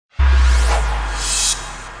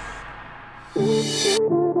Sorrow,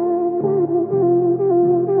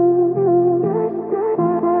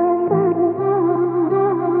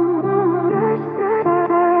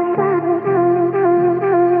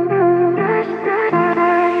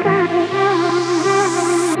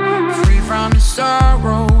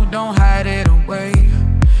 don't hide it away.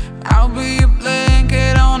 I'll be a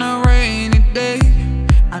blanket on a rainy day.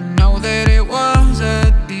 I know that it was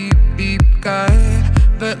a deep, deep cut,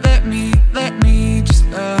 but let me just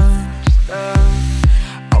love.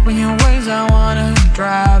 Open your ways, I wanna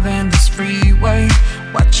drive in this freeway,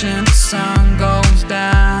 watching the sun goes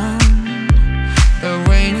down. The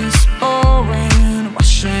rain is pouring,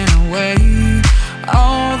 washing away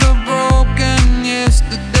all the broken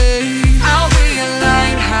yesterday. I'll be a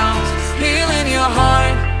lighthouse, healing your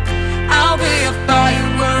heart. I'll be a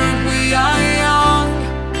firework, we are young.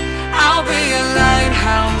 I'll be a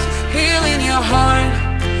lighthouse, healing your heart.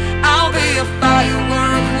 I'll be a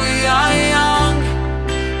firework, we are young.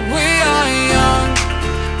 We are young,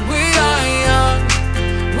 we are young,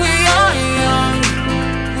 we are young,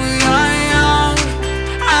 we are young.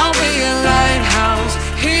 I'll be a lighthouse,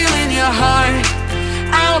 healing your heart.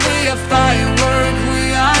 I'll be a firework.